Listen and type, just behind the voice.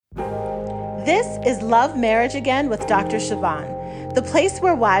This is Love Marriage Again with Dr. Siobhan, the place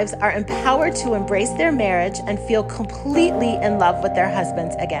where wives are empowered to embrace their marriage and feel completely in love with their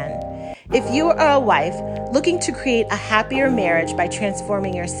husbands again. If you are a wife looking to create a happier marriage by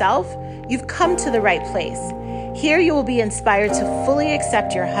transforming yourself, you've come to the right place. Here you will be inspired to fully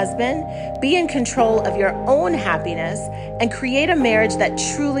accept your husband, be in control of your own happiness, and create a marriage that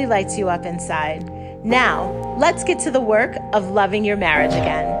truly lights you up inside. Now, let's get to the work of loving your marriage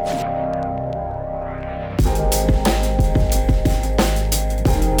again.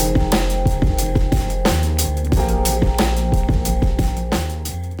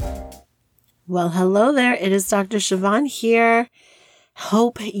 Well, hello there. It is Dr. Siobhan here.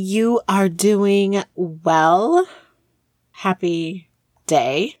 Hope you are doing well. Happy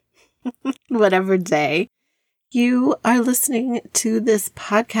day, whatever day you are listening to this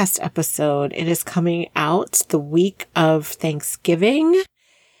podcast episode. It is coming out the week of Thanksgiving,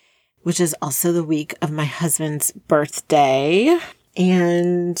 which is also the week of my husband's birthday.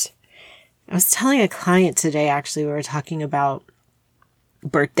 And I was telling a client today, actually, we were talking about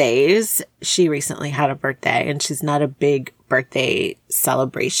birthdays. She recently had a birthday and she's not a big birthday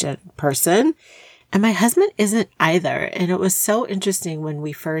celebration person. And my husband isn't either. And it was so interesting when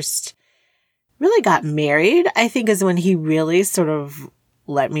we first really got married, I think is when he really sort of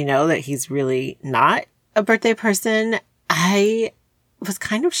let me know that he's really not a birthday person. I was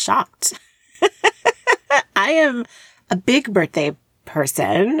kind of shocked. I am a big birthday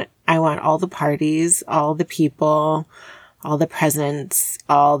person. I want all the parties, all the people, all the presents,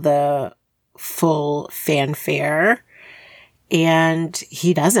 all the full fanfare. And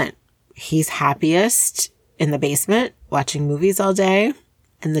he doesn't. He's happiest in the basement, watching movies all day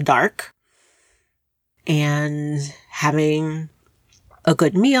in the dark and having a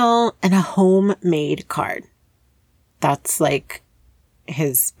good meal and a homemade card. That's like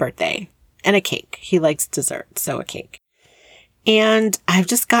his birthday. And a cake. He likes dessert, so a cake. And I've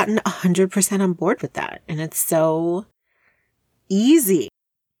just gotten 100% on board with that. And it's so easy.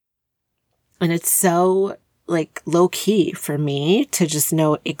 And it's so like low key for me to just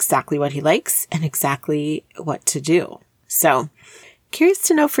know exactly what he likes and exactly what to do. So curious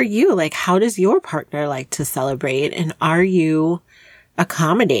to know for you, like, how does your partner like to celebrate? And are you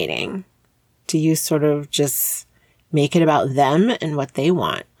accommodating? Do you sort of just make it about them and what they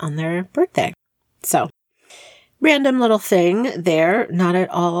want on their birthday? So random little thing there, not at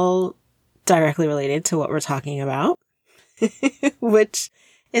all directly related to what we're talking about. Which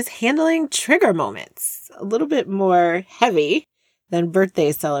is handling trigger moments, a little bit more heavy than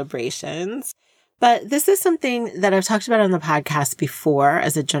birthday celebrations. But this is something that I've talked about on the podcast before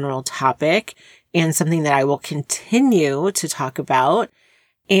as a general topic and something that I will continue to talk about.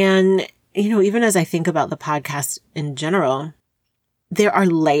 And, even as I think about the podcast in general, there are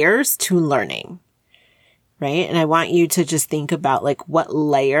layers to learning. Right? And I want you to just think about like, what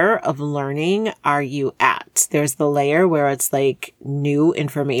layer of learning are you at? There's the layer where it's like new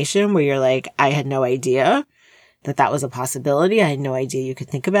information where you're like, I had no idea that was a possibility. I had no idea you could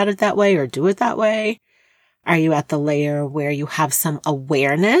think about it that way or do it that way. Are you at the layer where you have some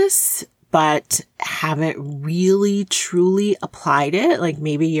awareness, but haven't really truly applied it? Like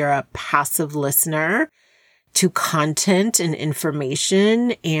maybe you're a passive listener to content and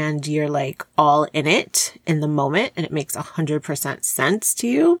information and you're like all in it in the moment and it makes 100% sense to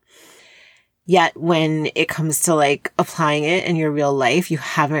you. Yet when it comes to like applying it in your real life, you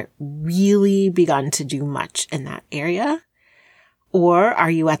haven't really begun to do much in that area. Or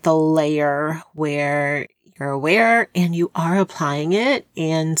are you at the layer where you're aware and you are applying it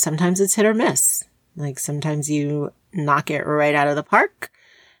and sometimes it's hit or miss? Like sometimes you knock it right out of the park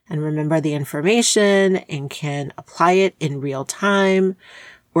and remember the information and can apply it in real time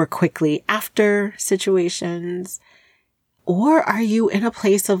or quickly after situations? Or are you in a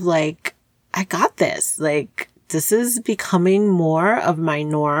place of like, I got this, like this is becoming more of my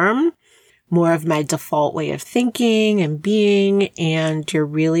norm, more of my default way of thinking and being, and you're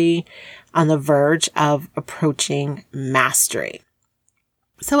really on the verge of approaching mastery?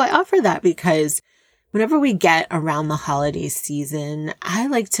 So I offer that because whenever we get around the holiday season, I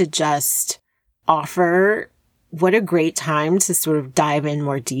like to just offer what a great time to sort of dive in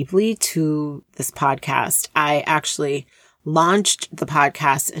more deeply to this podcast. I actually launched the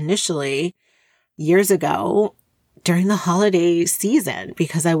podcast initially years ago during the holiday season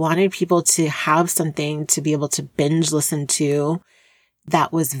because I wanted people to have something to be able to binge listen to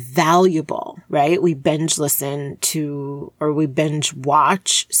that was valuable, right? We binge listen to, or we binge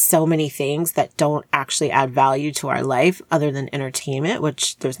watch so many things that don't actually add value to our life other than entertainment,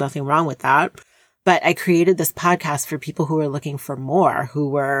 which there's nothing wrong with that. But I created this podcast for people who were looking for more, who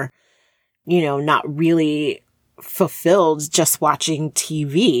were not really fulfilled just watching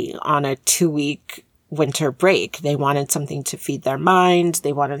TV on a 2-week winter break. They wanted something to feed their mind.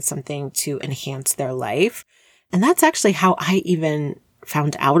 They wanted something to enhance their life. And that's actually how I even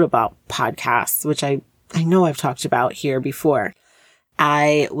found out about podcasts, which I know I've talked about here before.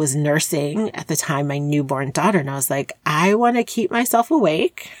 I was nursing at the time my newborn daughter, and I was like, I want to keep myself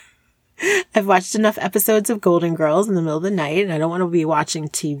awake. I've watched enough episodes of Golden Girls in the middle of the night, and I don't want to be watching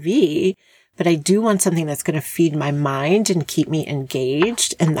TV, but I do want something that's going to feed my mind and keep me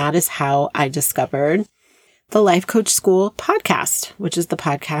engaged. And that is how I discovered the Life Coach School podcast, which is the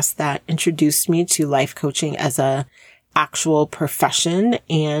podcast that introduced me to life coaching as a actual profession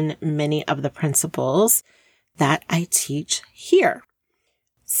and many of the principles that I teach here.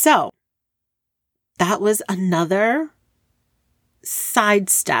 So that was another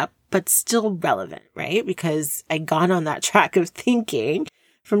sidestep, but still relevant, right? Because I got on that track of thinking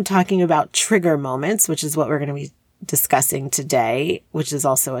from talking about trigger moments, which is what we're going to be discussing today, which is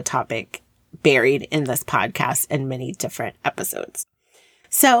also a topic buried in this podcast and many different episodes.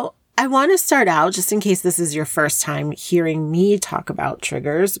 So I want to start out, just in case this is your first time hearing me talk about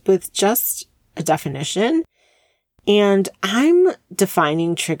triggers, with just a definition. And I'm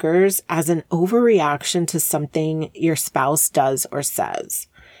defining triggers as an overreaction to something your spouse does or says.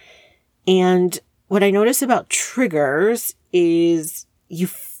 And what I notice about triggers is you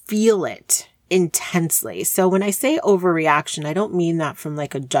feel it intensely. So when I say overreaction, I don't mean that from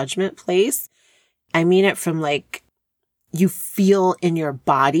like a judgment place. I mean it from like you feel in your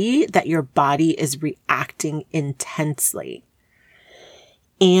body that your body is reacting intensely.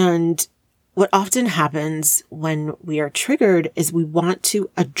 And what often happens when we are triggered is we want to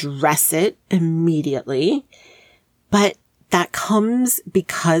address it immediately, but that comes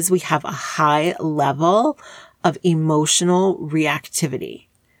because we have a high level of emotional reactivity.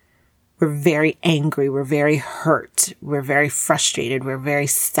 We're very angry. We're very hurt. We're very frustrated. We're very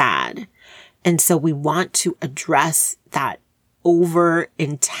sad. And so we want to address that over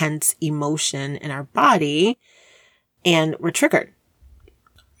intense emotion in our body, and we're triggered,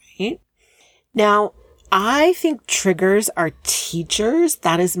 right? Now, I think triggers are teachers.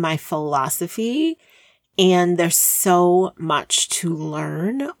 That is my philosophy. And there's so much to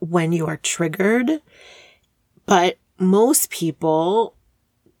learn when you are triggered. But most people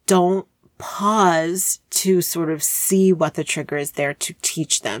don't pause to sort of see what the trigger is there to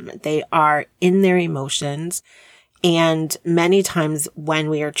teach them. They are in their emotions. And many times when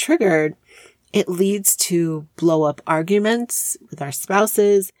we are triggered, it leads to blow up arguments with our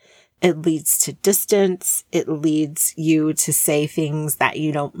spouses. It leads to distance. It leads you to say things that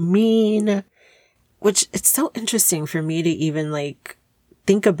you don't mean, which it's so interesting for me to even like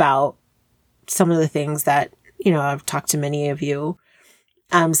think about some of the things that, I've talked to many of you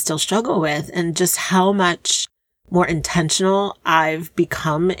still struggle with, and just how much more intentional I've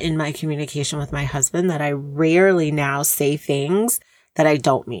become in my communication with my husband, that I rarely now say things that I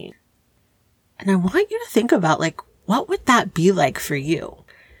don't mean. And I want you to think about like, what would that be like for you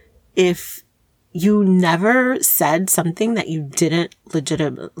if you never said something that you didn't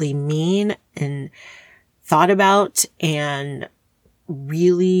legitimately mean and thought about and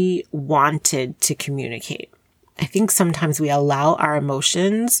really wanted to communicate? I think sometimes we allow our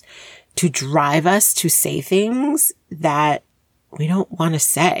emotions to drive us to say things that we don't want to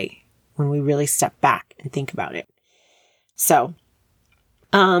say when we really step back and think about it. So,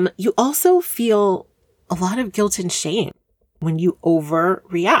 you also feel a lot of guilt and shame when you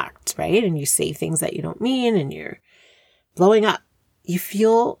overreact, right? And you say things that you don't mean and you're blowing up. You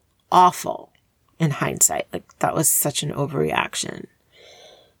feel awful in hindsight. Like that was such an overreaction.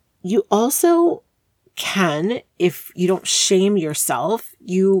 You also can, if you don't shame yourself,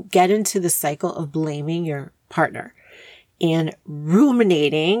 you get into the cycle of blaming your partner and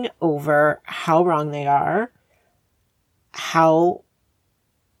ruminating over how wrong they are, how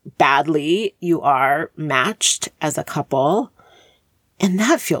badly you are matched as a couple. And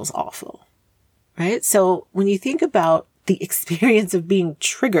that feels awful, right? So when you think about the experience of being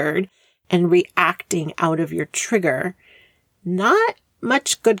triggered and reacting out of your trigger, not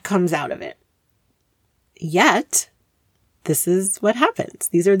much good comes out of it. Yet, this is what happens.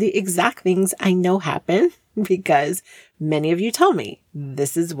 These are the exact things I know happen because many of you tell me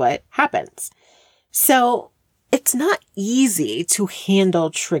this is what happens. So it's not easy to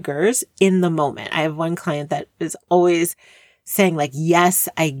handle triggers in the moment. I have one client that is always saying like, yes,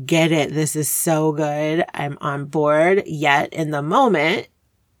 I get it. This is so good. I'm on board. Yet in the moment,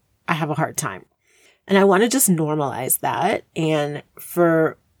 I have a hard time. And I want to just normalize that. And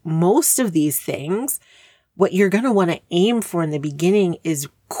for most of these things, what you're going to want to aim for in the beginning is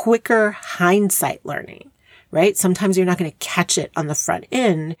quicker hindsight learning, right? Sometimes you're not going to catch it on the front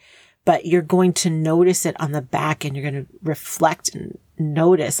end, but you're going to notice it on the back and you're going to reflect and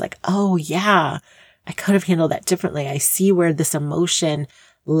notice like, oh yeah, I could have handled that differently. I see where this emotion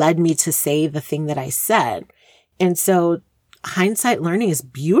led me to say the thing that I said. And so hindsight learning is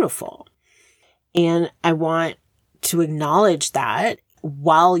beautiful. And I want to acknowledge that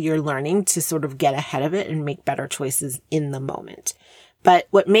while you're learning to sort of get ahead of it and make better choices in the moment. But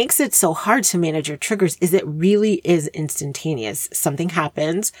what makes it so hard to manage your triggers is it really is instantaneous. Something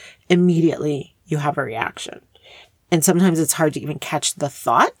happens, immediately you have a reaction. And sometimes it's hard to even catch the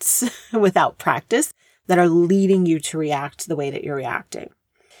thoughts without practice that are leading you to react the way that you're reacting.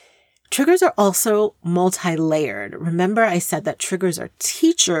 Triggers are also multi-layered. Remember, I said that triggers are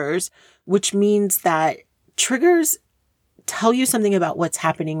teachers, which means that triggers tell you something about what's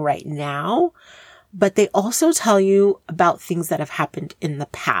happening right now, but they also tell you about things that have happened in the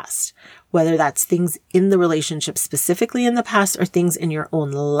past, whether that's things in the relationship specifically in the past or things in your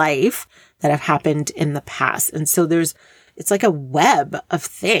own life that have happened in the past. And so it's like a web of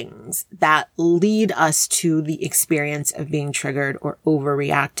things that lead us to the experience of being triggered or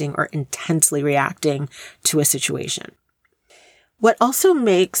overreacting or intensely reacting to a situation. What also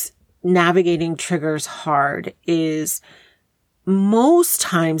makes navigating triggers hard is most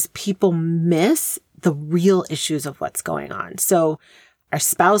times people miss the real issues of what's going on. So our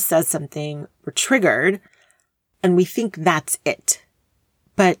spouse says something, we're triggered, and we think that's it.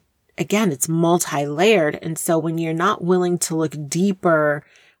 But again, it's multi-layered. And so when you're not willing to look deeper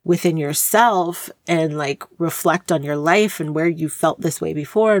within yourself and like reflect on your life and where you felt this way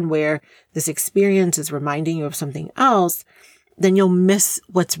before and where this experience is reminding you of something else, then you'll miss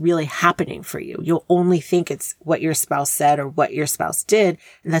what's really happening for you. You'll only think it's what your spouse said or what your spouse did.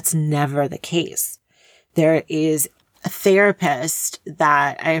 And that's never the case. There is a therapist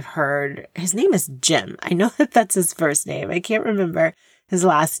that I've heard, his name is Jim. I know that that's his first name. I can't remember his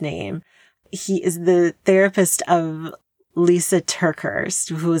last name. He is the therapist of Lisa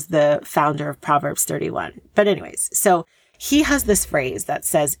TerKeurst, who is the founder of Proverbs 31. But anyways, so he has this phrase that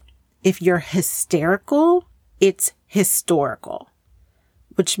says, if you're hysterical, it's historical,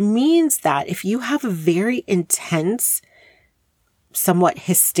 which means that if you have a very intense, somewhat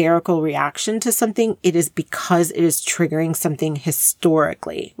hysterical reaction to something, it is because it is triggering something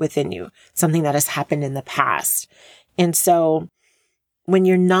historically within you, something that has happened in the past. And so when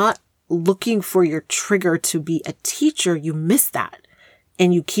you're not looking for your trigger to be a teacher, you miss that.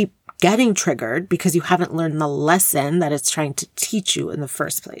 And you keep getting triggered because you haven't learned the lesson that it's trying to teach you in the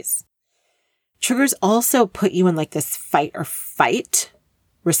first place. Triggers also put you in like this fight or fight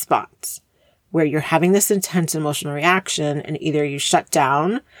response where you're having this intense emotional reaction and either you shut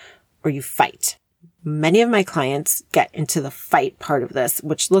down or you fight. Many of my clients get into the fight part of this,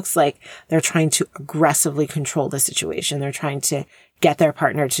 which looks like they're trying to aggressively control the situation. They're trying to get their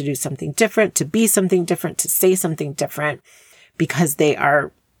partner to do something different, to be something different, to say something different because they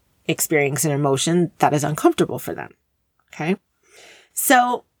are experiencing an emotion that is uncomfortable for them. Okay.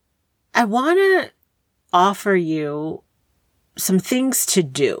 So I want to offer you some things to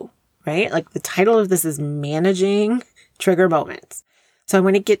do, right? Like the title of this is Managing Trigger Moments. So I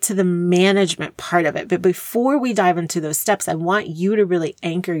want to get to the management part of it. But before we dive into those steps, I want you to really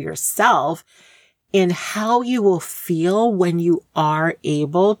anchor yourself in how you will feel when you are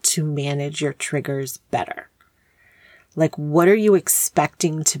able to manage your triggers better. Like, what are you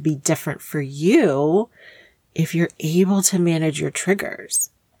expecting to be different for you if you're able to manage your triggers?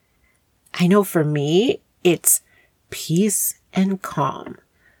 I know for me, it's peace and calm,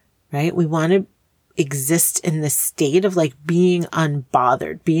 right? We want to exist in this state of like being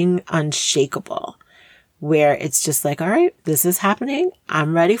unbothered, being unshakable, where it's just like, all right, this is happening.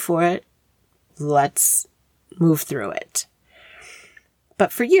 I'm ready for it. Let's move through it.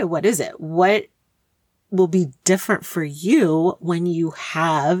 But for you, what is it? What will be different for you when you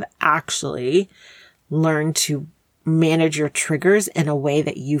have actually learned to manage your triggers in a way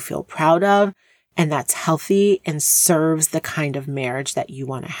that you feel proud of and that's healthy and serves the kind of marriage that you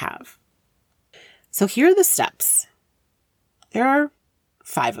want to have? So here are the steps. There are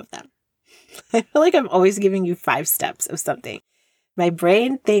 5 of them. I feel like I'm always giving you 5 steps of something. My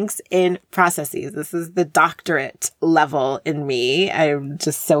brain thinks in processes. This is the doctorate level in me. I'm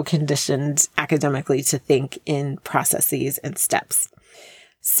just so conditioned academically to think in processes and steps.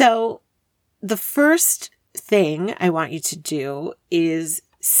 So the first thing I want you to do is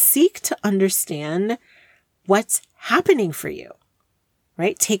seek to understand what's happening for you,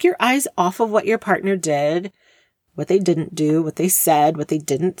 right? Take your eyes off of what your partner did, what they didn't do, what they said, what they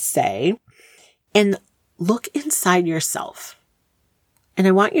didn't say, and look inside yourself And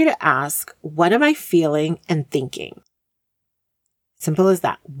I want you to ask, what am I feeling and thinking? Simple as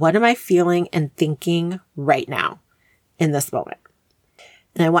that. What am I feeling and thinking right now in this moment?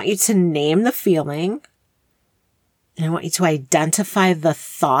 And I want you to name the feeling, and I want you to identify the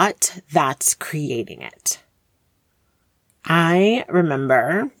thought that's creating it. I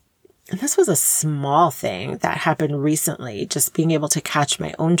remember, and this was a small thing that happened recently, just being able to catch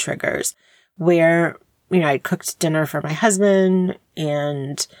my own triggers, where, I cooked dinner for my husband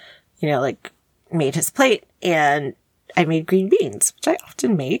and, made his plate, and I made green beans, which I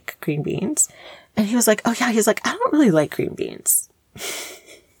often make green beans. And he was like, oh yeah, he's like, I don't really like green beans.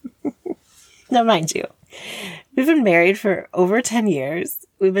 Now, mind you, we've been married for over 10 years.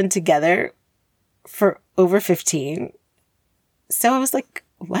 We've been together for over 15. So I was like,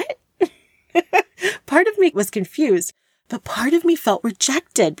 what? Part of me was confused, but part of me felt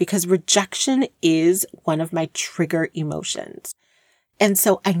rejected because rejection is one of my trigger emotions. And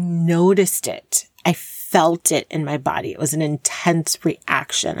so I noticed it. I felt it in my body. It was an intense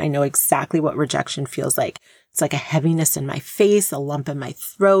reaction. I know exactly what rejection feels like. It's like a heaviness in my face, a lump in my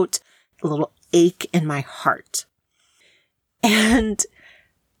throat, a little ache in my heart. And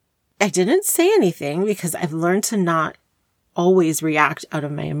I didn't say anything because I've learned to not always react out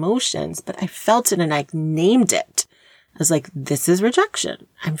of my emotions, but I felt it and I named it. I was like, this is rejection.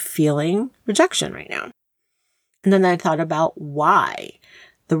 I'm feeling rejection right now. And then I thought about why.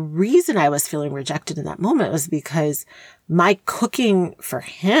 The reason I was feeling rejected in that moment was because my cooking for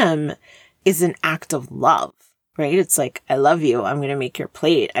him is an act of love, right? It's like, I love you. I'm going to make your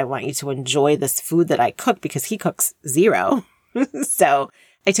plate. I want you to enjoy this food that I cook because he cooks zero. So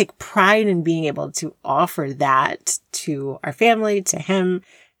I take pride in being able to offer that to our family, to him.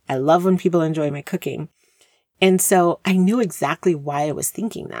 I love when people enjoy my cooking. And so I knew exactly why I was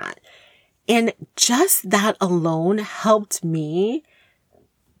thinking that. And just that alone helped me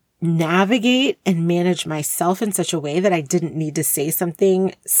navigate and manage myself in such a way that I didn't need to say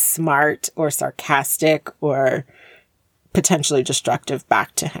something smart or sarcastic or potentially destructive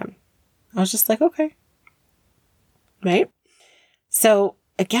back to him. I was just like, okay. Right? So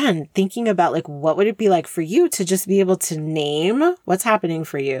again, thinking about like, what would it be like for you to just be able to name what's happening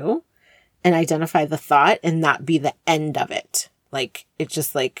for you and identify the thought and not be the end of it. Like, it's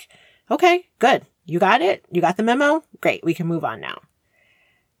just like, okay, good. You got it. You got the memo. Great. We can move on now.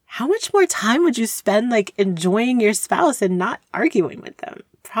 How much more time would you spend like enjoying your spouse and not arguing with them?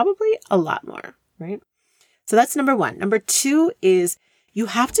 Probably a lot more, right? So that's number one. Number two is you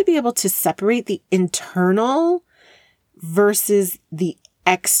have to be able to separate the internal versus the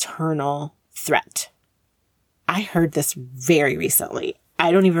external threat. I heard this very recently.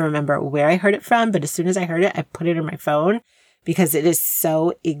 I don't even remember where I heard it from, but as soon as I heard it, I put it in my phone because it is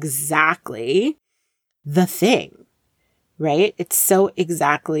so exactly the thing, right? It's so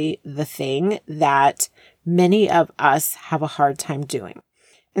exactly the thing that many of us have a hard time doing.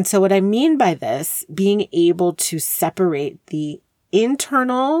 And so what I mean by this, being able to separate the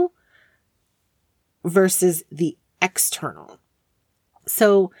internal versus the external.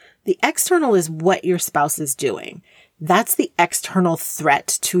 So the external is what your spouse is doing. That's the external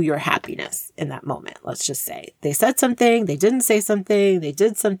threat to your happiness in that moment. Let's just say they said something, they didn't say something, they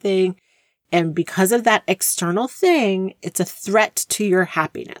did something. And because of that external thing, it's a threat to your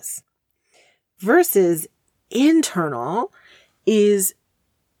happiness. Versus internal is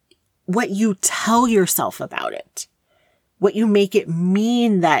what you tell yourself about it, what you make it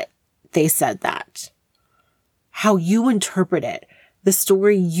mean that they said that, how you interpret it, the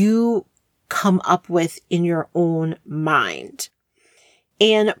story you come up with in your own mind.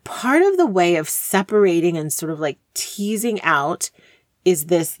 And part of the way of separating and sort of like teasing out, is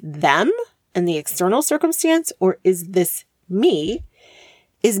this them and the external circumstance, or is this me,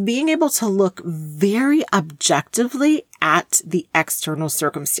 is being able to look very objectively at the external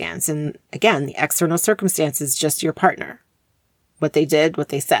circumstance. And again, the external circumstance is just your partner, what they did, what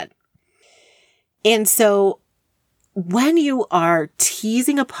they said. And so when you are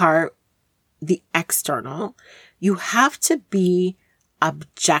teasing apart the external, you have to be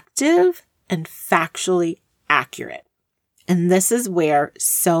objective and factually accurate. And this is where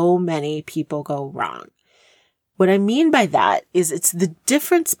so many people go wrong. What I mean by that is it's the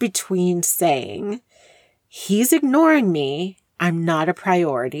difference between saying, he's ignoring me, I'm not a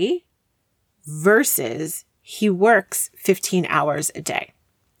priority, versus he works 15 hours a day.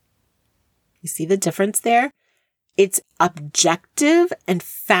 You see the difference there? It's objective and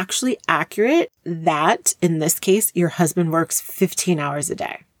factually accurate that, in this case, your husband works 15 hours a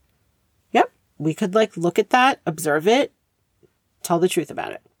day. Yep, we could look at that, observe it, tell the truth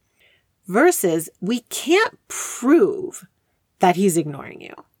about it. Versus, we can't prove that he's ignoring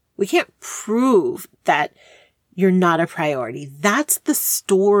you. We can't prove that you're not a priority. That's the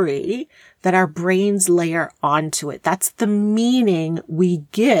story that our brains layer onto it. That's the meaning we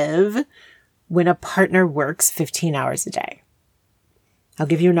give when a partner works 15 hours a day. I'll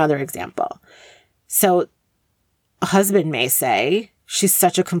give you another example. So a husband may say, she's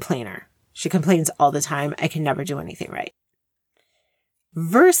such a complainer. She complains all the time. I can never do anything right.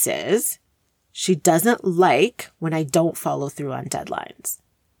 Versus, she doesn't like when I don't follow through on deadlines.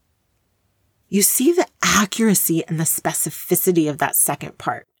 You see the accuracy and the specificity of that second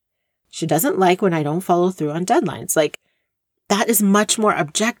part. She doesn't like when I don't follow through on deadlines. Like, that is much more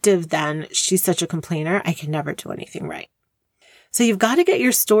objective than she's such a complainer. I can never do anything right. So you've got to get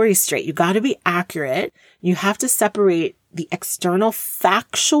your story straight. You've got to be accurate. You have to separate the external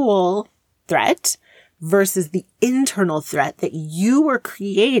factual threat versus the internal threat that you were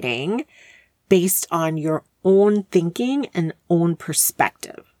creating based on your own thinking and own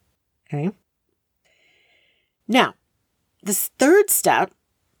perspective. Okay. Now, this third step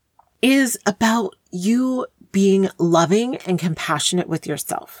is about you being loving and compassionate with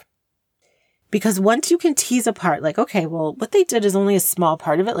yourself. Because once you can tease apart, like, okay, well, what they did is only a small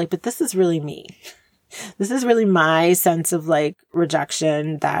part of it, like, but this is really me. This is really my sense of like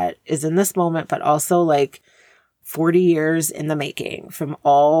rejection that is in this moment, but also like 40 years in the making from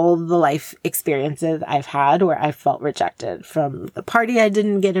all the life experiences I've had where I felt rejected, from the party I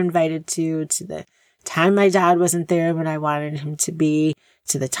didn't get invited to the time my dad wasn't there when I wanted him to be,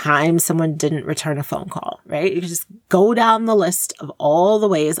 to the time someone didn't return a phone call, right? You can just go down the list of all the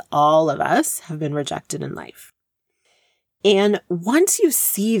ways all of us have been rejected in life. And once you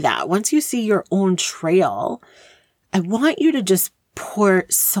see that, once you see your own trail, I want you to just pour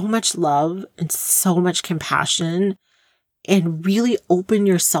so much love and so much compassion and really open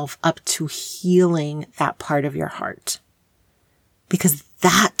yourself up to healing that part of your heart. Because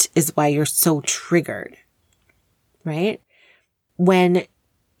that is why you're so triggered, right? When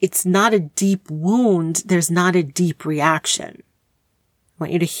it's not a deep wound, there's not a deep reaction. I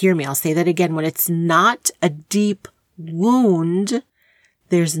want you to hear me. I'll say that again. When it's not a deep wound,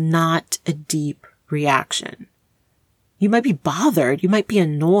 there's not a deep reaction. You might be bothered, you might be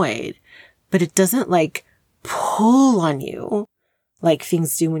annoyed, but it doesn't like pull on you like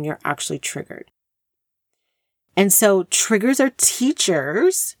things do when you're actually triggered. And so triggers are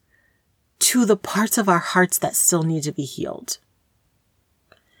teachers to the parts of our hearts that still need to be healed.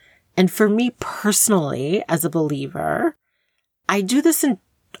 And for me personally, as a believer, I do this in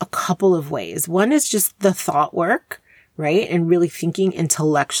a couple of ways. One is just the thought work, right? And really thinking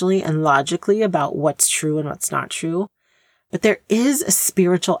intellectually and logically about what's true and what's not true. But there is a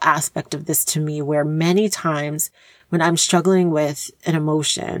spiritual aspect of this to me where many times when I'm struggling with an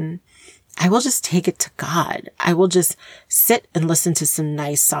emotion, I will just take it to God. I will just sit and listen to some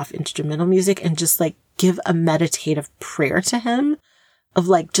nice, soft instrumental music and just like give a meditative prayer to him of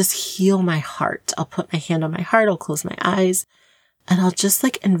like, just heal my heart. I'll put my hand on my heart. I'll close my eyes and I'll just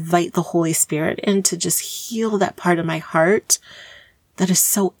like invite the Holy Spirit in to just heal that part of my heart that is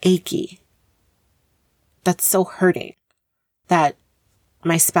so achy, that's so hurting, that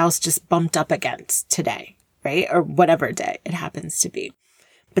my spouse just bumped up against today, right? Or whatever day it happens to be.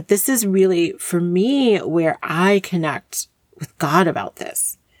 But this is really, for me, where I connect with God about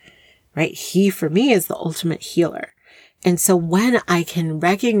this, right? He, for me, is the ultimate healer. And so when I can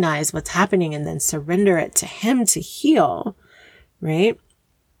recognize what's happening and then surrender it to him to heal, right?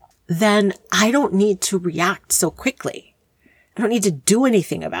 Then I don't need to react so quickly. I don't need to do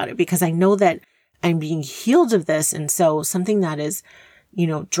anything about it because I know that I'm being healed of this. And so something that is,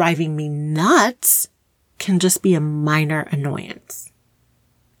 driving me nuts can just be a minor annoyance.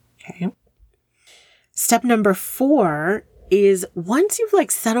 Okay. Step number 4 is once you've like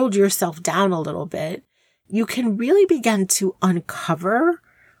settled yourself down a little bit, you can really begin to uncover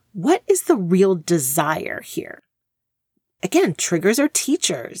what is the real desire here. Again, triggers are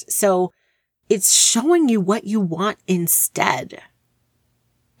teachers. So it's showing you what you want instead.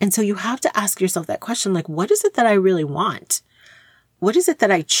 And so you have to ask yourself that question, like, what is it that I really want? What is it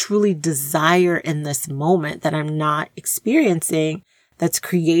that I truly desire in this moment that I'm not experiencing that's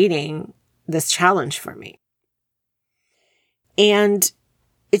creating this challenge for me? And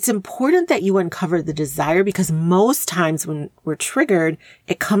it's important that you uncover the desire because most times when we're triggered,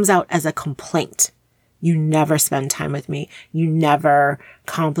 it comes out as a complaint. You never spend time with me. You never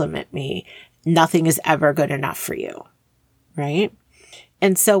compliment me. Nothing is ever good enough for you, right?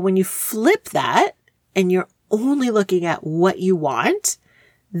 And so when you flip that and you're only looking at what you want,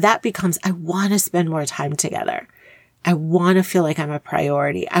 that becomes, I want to spend more time together. I want to feel like I'm a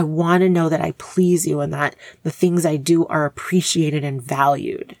priority. I want to know that I please you and that the things I do are appreciated and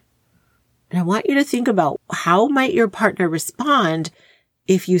valued. And I want you to think about how might your partner respond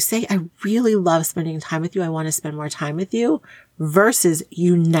if you say, I really love spending time with you. I want to spend more time with you versus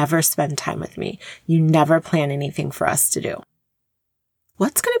you never spend time with me. You never plan anything for us to do.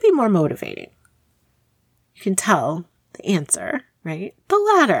 What's going to be more motivating? You can tell the answer, right? The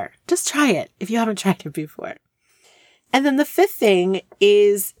latter. Just try it if you haven't tried it before. And then the fifth thing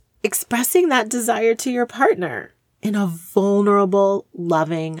is expressing that desire to your partner in a vulnerable,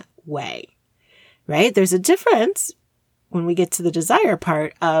 loving way, right? There's a difference when we get to the desire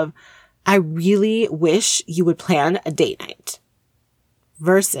part of, I really wish you would plan a date night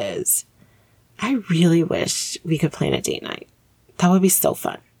versus, I really wish we could plan a date night. That would be so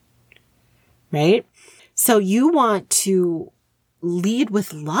fun, right? So you want to lead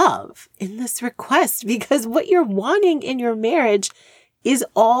with love in this request because what you're wanting in your marriage is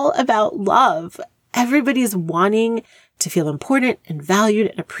all about love. Everybody's wanting to feel important and valued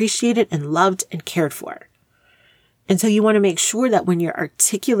and appreciated and loved and cared for. And so you want to make sure that when you're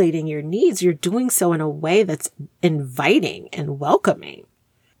articulating your needs, you're doing so in a way that's inviting and welcoming,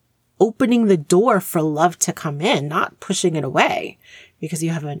 opening the door for love to come in, not pushing it away because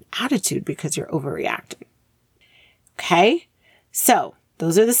you have an attitude because you're overreacting. Okay? So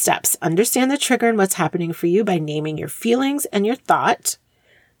those are the steps. Understand the trigger and what's happening for you by naming your feelings and your thought.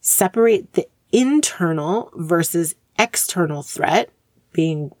 Separate the internal versus external threat,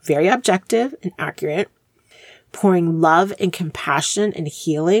 being very objective and accurate. Pouring love and compassion and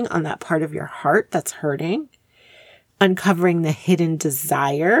healing on that part of your heart that's hurting. Uncovering the hidden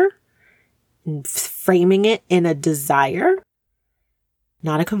desire and framing it in a desire,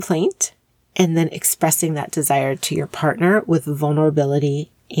 not a complaint. And then expressing that desire to your partner with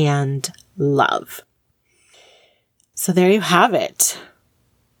vulnerability and love. So there you have it.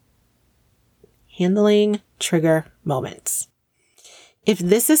 Handling trigger moments. If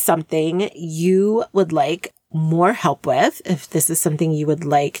this is something you would like more help with, if this is something you would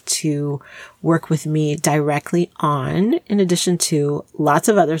like to work with me directly on, in addition to lots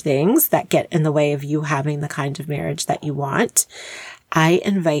of other things that get in the way of you having the kind of marriage that you want, I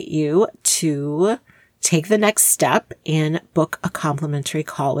invite you to take the next step and book a complimentary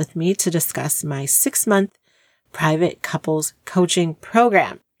call with me to discuss my 6-month private couples coaching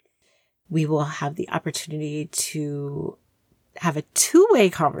program. We will have the opportunity to have a 2-way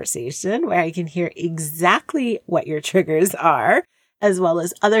conversation where I can hear exactly what your triggers are, as well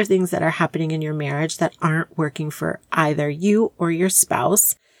as other things that are happening in your marriage that aren't working for either you or your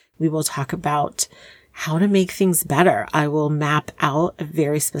spouse. We will talk about how to make things better. I will map out a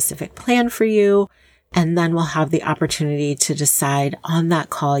very specific plan for you, and then we'll have the opportunity to decide on that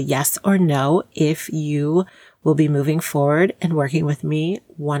call, yes or no, if you will be moving forward and working with me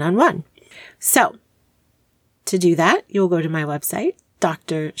one-on-one. So to do that, you'll go to my website,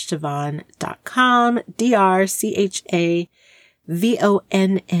 drchavonne.com,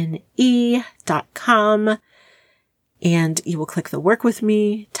 drchavonne.com. And you will click the Work With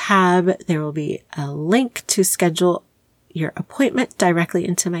Me tab. There will be a link to schedule your appointment directly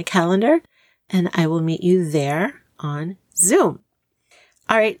into my calendar, and I will meet you there on Zoom.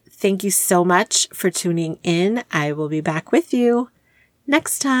 All right. Thank you so much for tuning in. I will be back with you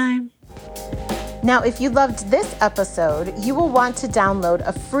next time. Now, if you loved this episode, you will want to download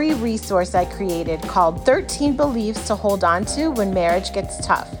a free resource I created called 13 Beliefs to Hold On to When Marriage Gets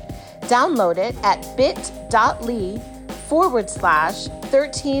Tough. Download it at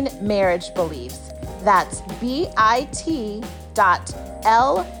bit.ly/13 marriage beliefs. That's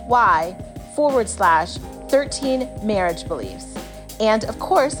bit.ly/13 marriage beliefs. And of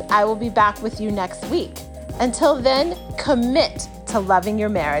course, I will be back with you next week. Until then, commit to loving your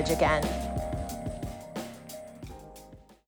marriage again.